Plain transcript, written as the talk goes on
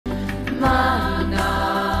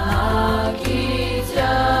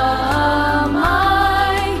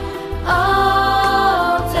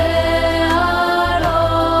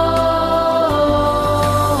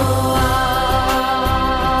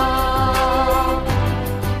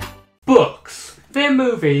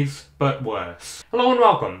movies, but worse. Hello and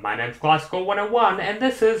welcome, my name's Gliscor 101, and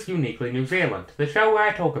this is Uniquely New Zealand, the show where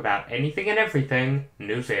I talk about anything and everything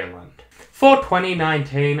New Zealand. For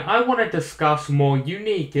 2019, I want to discuss more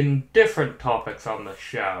unique and different topics on the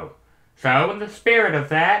show. So, in the spirit of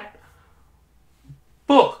that,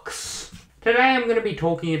 books. Today I'm going to be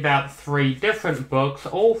talking about 3 different books,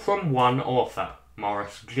 all from one author,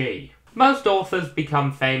 Maurice Gee. Most authors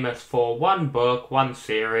become famous for one book, one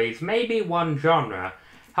series, maybe one genre.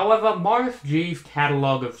 However, Maurice Gee's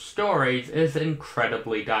catalogue of stories is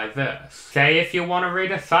incredibly diverse. Say if you want to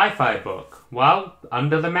read a sci-fi book, well,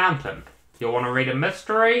 Under the Mountain. If you want to read a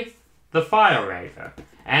mystery, The Fire Razor.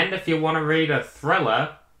 And if you want to read a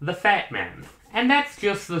thriller, The Fat Man. And that's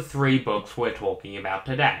just the 3 books we're talking about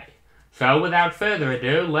today. So without further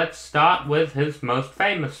ado, let's start with his most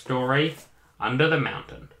famous story, Under the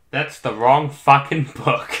Mountain. That's the wrong fucking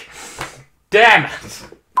book. Damn it!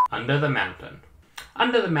 Under the Mountain.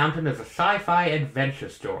 Under the Mountain is a sci-fi adventure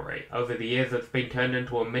story. Over the years it's been turned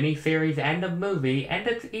into a mini-series and a movie, and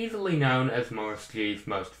it's easily known as Maurice Gee's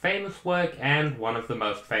most famous work and one of the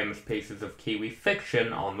most famous pieces of Kiwi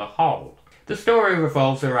fiction on the whole. The story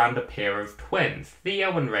revolves around a pair of twins,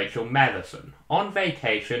 Theo and Rachel Madison, on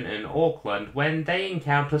vacation in Auckland when they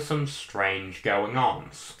encounter some strange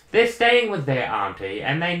going-ons. They're staying with their auntie,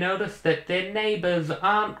 and they notice that their neighbours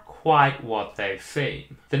aren't quite what they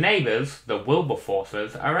seem. The neighbours, the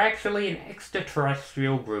Wilberforces, are actually an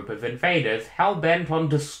extraterrestrial group of invaders hell-bent on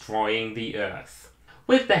destroying the Earth.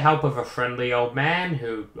 With the help of a friendly old man,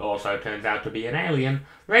 who also turns out to be an alien,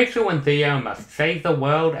 Rachel and Theo must save the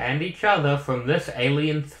world and each other from this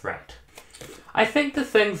alien threat. I think the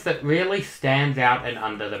things that really stands out in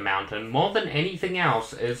Under the Mountain more than anything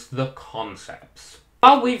else is the concepts.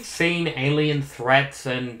 While we've seen alien threats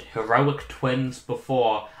and heroic twins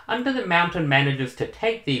before, Under the Mountain manages to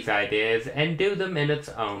take these ideas and do them in its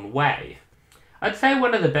own way. I'd say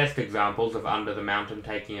one of the best examples of Under the Mountain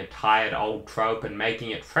taking a tired old trope and making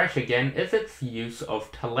it fresh again is its use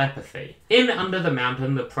of telepathy. In Under the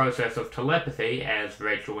Mountain, the process of telepathy, as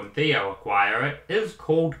Rachel and Theo acquire it, is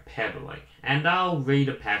called pebbling, and I'll read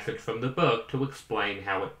a passage from the book to explain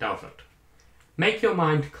how it does it. Make your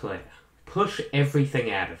mind clear. Push everything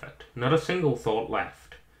out of it. Not a single thought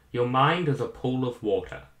left. Your mind is a pool of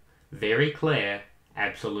water. Very clear,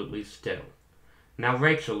 absolutely still. Now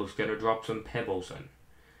Rachel is going to drop some pebbles in.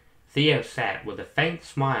 Theo sat with a faint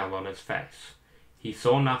smile on his face. He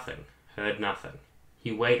saw nothing, heard nothing.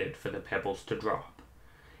 He waited for the pebbles to drop.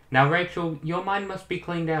 Now Rachel, your mind must be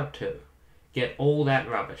cleaned out too. Get all that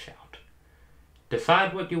rubbish out.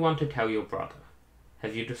 Decide what you want to tell your brother.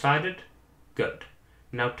 Have you decided? Good.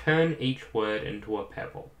 Now turn each word into a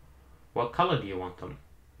pebble. What color do you want them?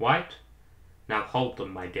 White? Now hold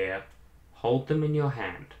them, my dear. Hold them in your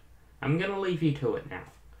hand. I'm going to leave you to it now.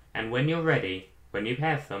 And when you're ready, when you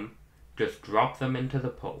have them, just drop them into the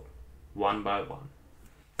pool, one by one.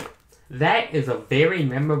 That is a very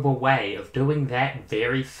memorable way of doing that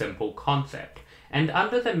very simple concept. And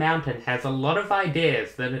Under the Mountain has a lot of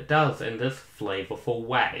ideas that it does in this flavorful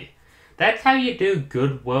way. That's how you do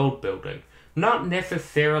good world building. Not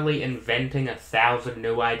necessarily inventing 1,000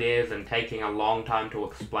 new ideas and taking a long time to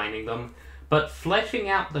explaining them, but fleshing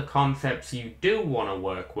out the concepts you do want to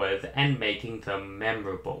work with and making them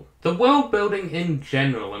memorable. The world building in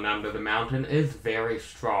general in Under the Mountain is very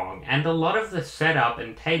strong, and a lot of the setup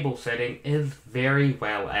and table setting is very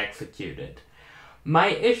well executed. My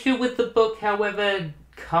issue with the book, however,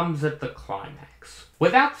 comes at the climax.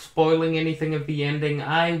 Without spoiling anything of the ending,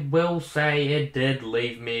 I will say it did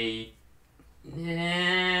leave me...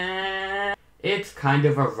 It's kind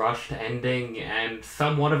of a rushed ending and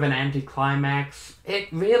somewhat of an anticlimax. It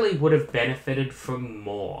really would have benefited from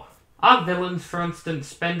more. Our villains, for instance,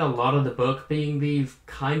 spend a lot of the book being these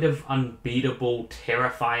kind of unbeatable,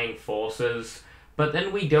 terrifying forces, but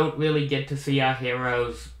then we don't really get to see our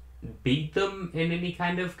heroes beat them in any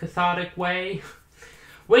kind of cathartic way.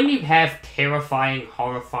 When you have terrifying,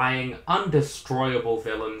 horrifying, undestroyable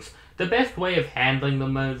villains, the best way of handling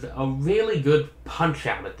them is a really good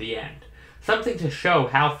punch-out at the end. Something to show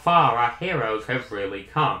how far our heroes have really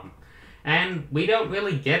come. And we don't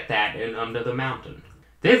really get that in Under the Mountain.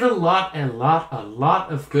 There's a lot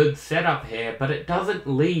of good setup here, but it doesn't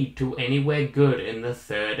lead to anywhere good in the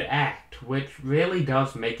 3rd act, which really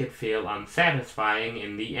does make it feel unsatisfying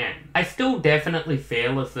in the end. I still definitely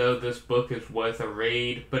feel as though this book is worth a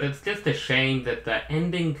read, but it's just a shame that the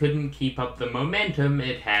ending couldn't keep up the momentum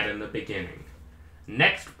it had in the beginning.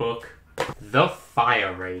 Next book, The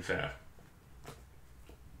Fire Razor.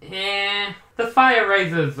 The fire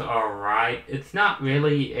raiser's alright. It's not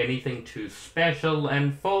really anything too special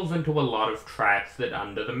and falls into a lot of traps that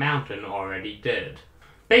Under the Mountain already did.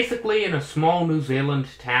 Basically, in a small New Zealand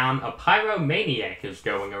town, a pyromaniac is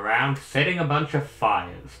going around setting a bunch of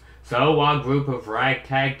fires. So our group of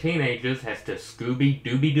ragtag teenagers has to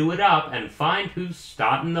Scooby-Dooby-Doo it up and find who's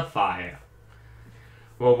starting the fire.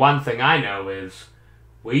 Well, one thing I know is,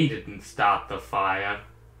 we didn't start the fire.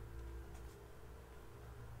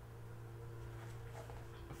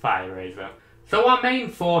 Fire raiser. So our main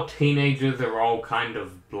four teenagers are all kind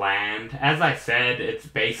of bland. As I said, it's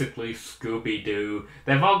basically Scooby-Doo.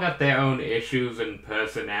 They've all got their own issues and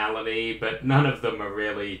personality, but none of them are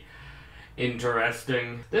really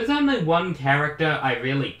interesting. There's only one character I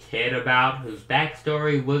really cared about whose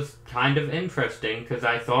backstory was kind of interesting because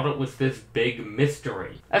I thought it was this big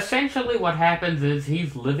mystery. Essentially what happens is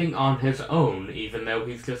he's living on his own even though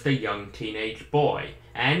he's just a young teenage boy.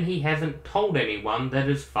 And he hasn't told anyone that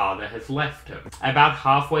his father has left him. About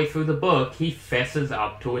halfway through the book, he fesses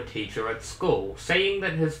up to a teacher at school, saying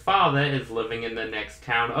that his father is living in the next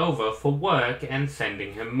town over for work and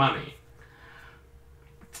sending him money.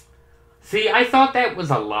 See, I thought that was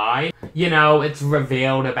a lie. You know, it's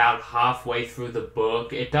revealed about halfway through the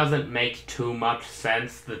book. It doesn't make too much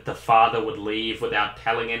sense that the father would leave without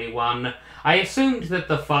telling anyone. I assumed that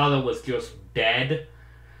the father was just dead.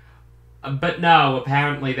 But no,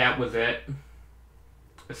 apparently that was it.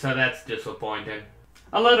 So that's disappointing.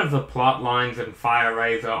 A lot of the plot lines in Fire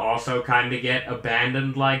Raiser also kinda get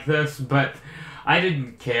abandoned like this, but I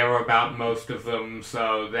didn't care about most of them,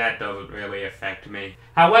 so that doesn't really affect me.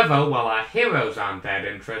 However, while our heroes aren't that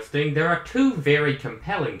interesting, there are two very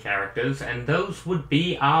compelling characters, and those would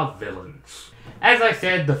be our villains. As I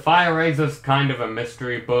said, the Fire Raiser's kind of a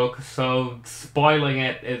mystery book, so spoiling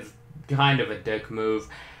it is kind of a dick move.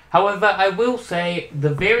 However, I will say,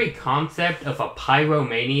 the very concept of a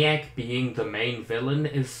pyromaniac being the main villain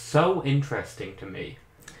is so interesting to me.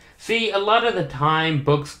 See, a lot of the time,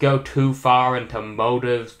 books go too far into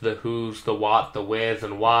motives, the who's, the what, the where's,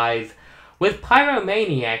 and why's. With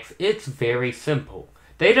pyromaniacs, it's very simple.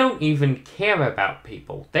 They don't even care about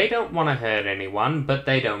people. They don't want to hurt anyone, but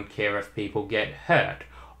they don't care if people get hurt.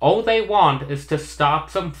 All they want is to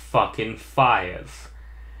start some fucking fires.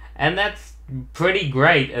 And that's pretty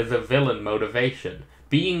great as a villain motivation,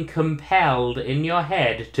 being compelled in your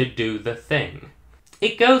head to do the thing.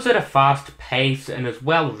 It goes at a fast pace and is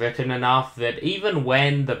well written enough that even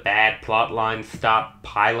when the bad plot lines start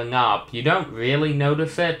piling up, you don't really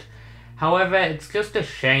notice it. However, it's just a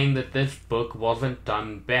shame that this book wasn't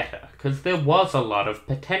done better, because there was a lot of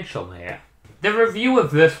potential here. The review of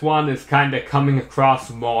this one is kinda coming across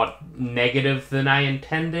more negative than I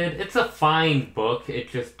intended. It's a fine book, it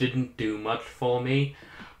just didn't do much for me.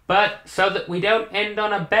 But, so that we don't end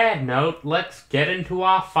on a bad note, let's get into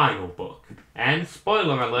our final book. And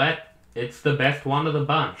spoiler alert, it's the best one of the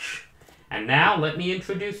bunch. And now, let me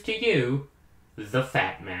introduce to you, The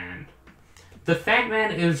Fat Man. The Fat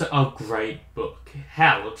Man is a great book.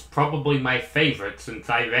 Hell, it's probably my favorite since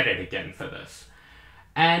I read it again for this.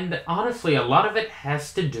 And honestly, a lot of it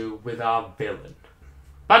has to do with our villain.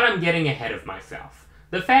 But I'm getting ahead of myself.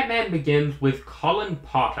 The Fat Man begins with Colin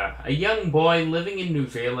Potter, a young boy living in New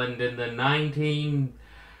Zealand in the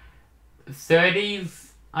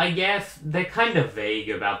 1930s, I guess. They're kind of vague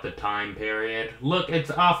about the time period. Look, it's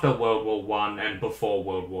after World War I and before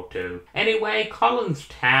World War II. Anyway, Colin's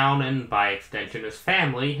town, and by extension his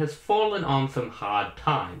family, has fallen on some hard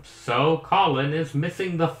times, so Colin is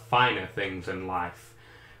missing the finer things in life.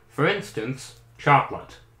 For instance,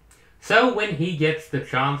 chocolate. So when he gets the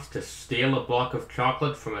chance to steal a block of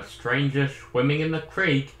chocolate from a stranger swimming in the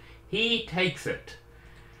creek, he takes it.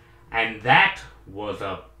 And that was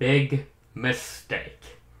a big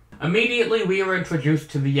mistake. Immediately we are introduced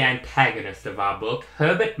to the antagonist of our book,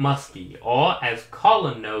 Herbert Muskie, or as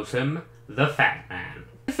Colin knows him, the Fat Man.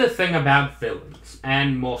 Here's the thing about villains,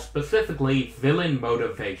 and more specifically, villain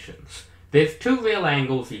motivations. There's two real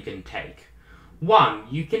angles you can take. One,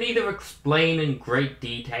 you can either explain in great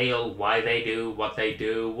detail why they do, what they're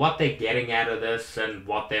getting out of this, and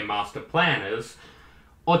what their master plan is.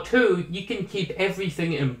 Or two, you can keep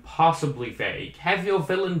everything impossibly vague. Have your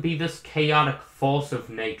villain be this chaotic force of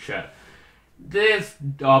nature. There's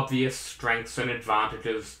obvious strengths and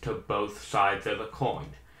advantages to both sides of the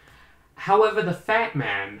coin. However, the Fat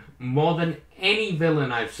Man, more than any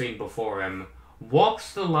villain I've seen before him,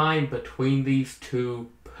 walks the line between these two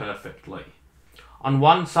perfectly. On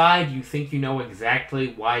one side, you think you know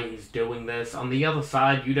exactly why he's doing this. On the other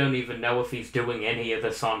side, you don't even know if he's doing any of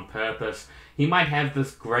this on purpose. He might have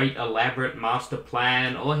this great elaborate master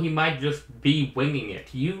plan, or he might just be winging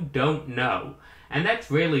it. You don't know. And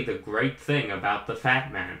that's really the great thing about the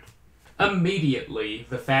Fat Man. Immediately,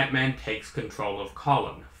 the Fat Man takes control of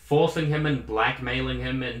Colin, forcing him and blackmailing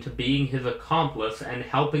him into being his accomplice and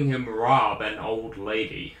helping him rob an old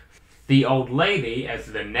lady. The old lady, as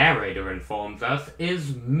the narrator informs us,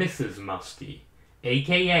 is Mrs. Muskie,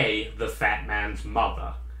 aka the Fat Man's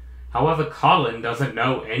mother. However, Colin doesn't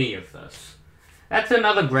know any of this. That's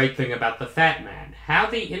another great thing about the Fat Man. How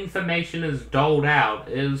the information is doled out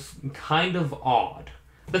is kind of odd.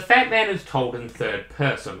 The Fat Man is told in third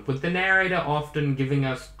person, with the narrator often giving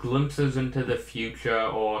us glimpses into the future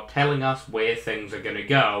or telling us where things are going to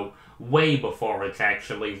go way before it's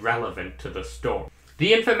actually relevant to the story.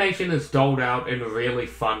 The information is doled out in really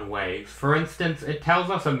fun ways. For instance, it tells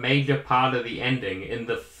us a major part of the ending in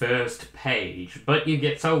the first page, but you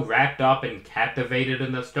get so wrapped up and captivated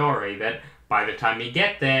in the story that by the time you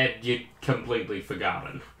get there, you've completely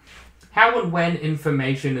forgotten. How and when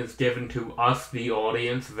information is given to us, the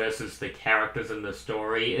audience, versus the characters in the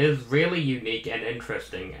story is really unique and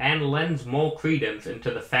interesting, and lends more credence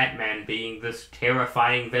into the Fat Man being this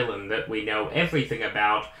terrifying villain that we know everything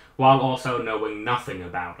about, while also knowing nothing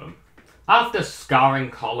about him. After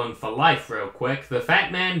scarring Colin for life real quick, the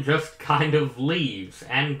Fat Man just kind of leaves,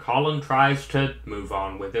 and Colin tries to move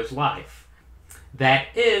on with his life. That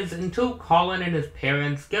is, until Colin and his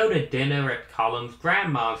parents go to dinner at Colin's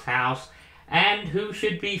grandma's house, and who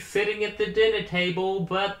should be sitting at the dinner table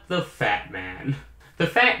but the Fat Man. The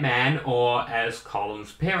Fat Man, or as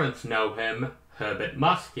Colin's parents know him, Herbert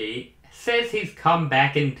Muskie, says he's come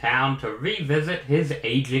back in town to revisit his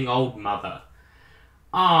aging old mother.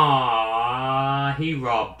 Ah, he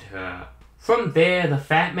robbed her. From there, the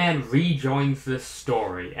Fat Man rejoins this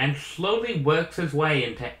story and slowly works his way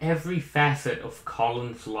into every facet of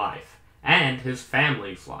Colin's life, and his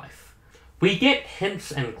family's life. We get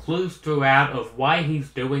hints and clues throughout of why he's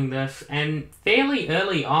doing this, and fairly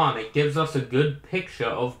early on it gives us a good picture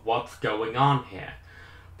of what's going on here.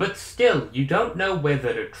 But still, you don't know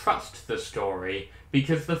whether to trust the story,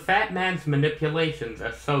 because the Fat Man's manipulations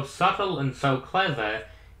are so subtle and so clever.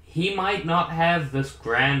 He might not have this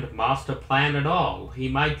grand master plan at all. He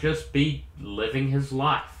might just be living his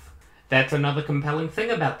life. That's another compelling thing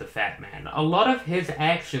about the Fat Man. A lot of his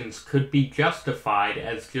actions could be justified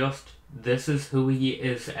as just, this is who he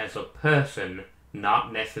is as a person,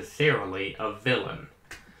 not necessarily a villain.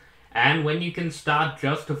 And when you can start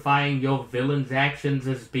justifying your villain's actions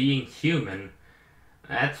as being human,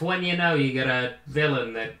 that's when you know you get a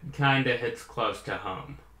villain that kinda hits close to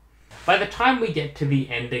home. By the time we get to the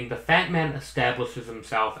ending, the Fat Man establishes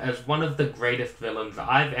himself as one of the greatest villains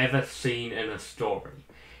I've ever seen in a story.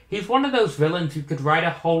 He's one of those villains who could write a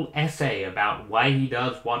whole essay about why he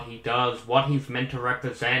does, what he's meant to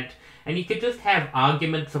represent, and you could just have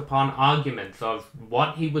arguments upon arguments of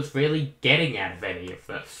what he was really getting out of any of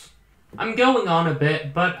this. I'm going on a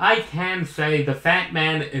bit, but I can say The Fat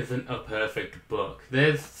Man isn't a perfect book.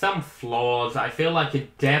 There's some flaws. I feel like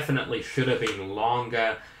it definitely should have been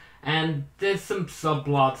longer, and there's some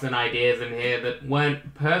subplots and ideas in here that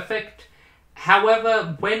weren't perfect.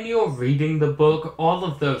 However, when you're reading the book, all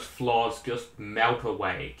of those flaws just melt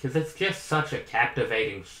away, because it's just such a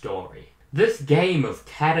captivating story. This game of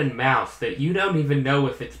cat and mouse that you don't even know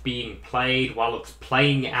if it's being played while it's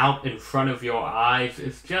playing out in front of your eyes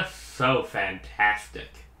is just so fantastic.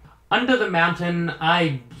 Under the Mountain,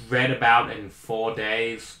 I read about in 4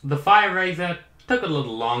 days. The Fire Razor took a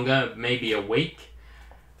little longer, maybe a week.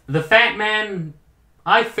 The Fat Man,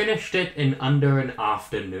 I finished it in under an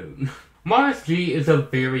afternoon. Maurice Gee is a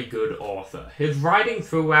very good author. His writing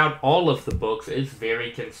throughout all of the books is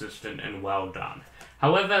very consistent and well done.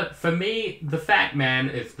 However, for me, The Fat Man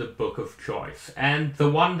is the book of choice, and the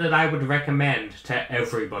one that I would recommend to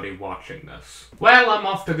everybody watching this. Well, I'm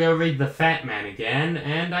off to go read The Fat Man again,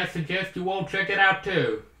 and I suggest you all check it out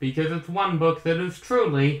too, because it's one book that is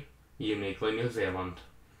truly uniquely New Zealand.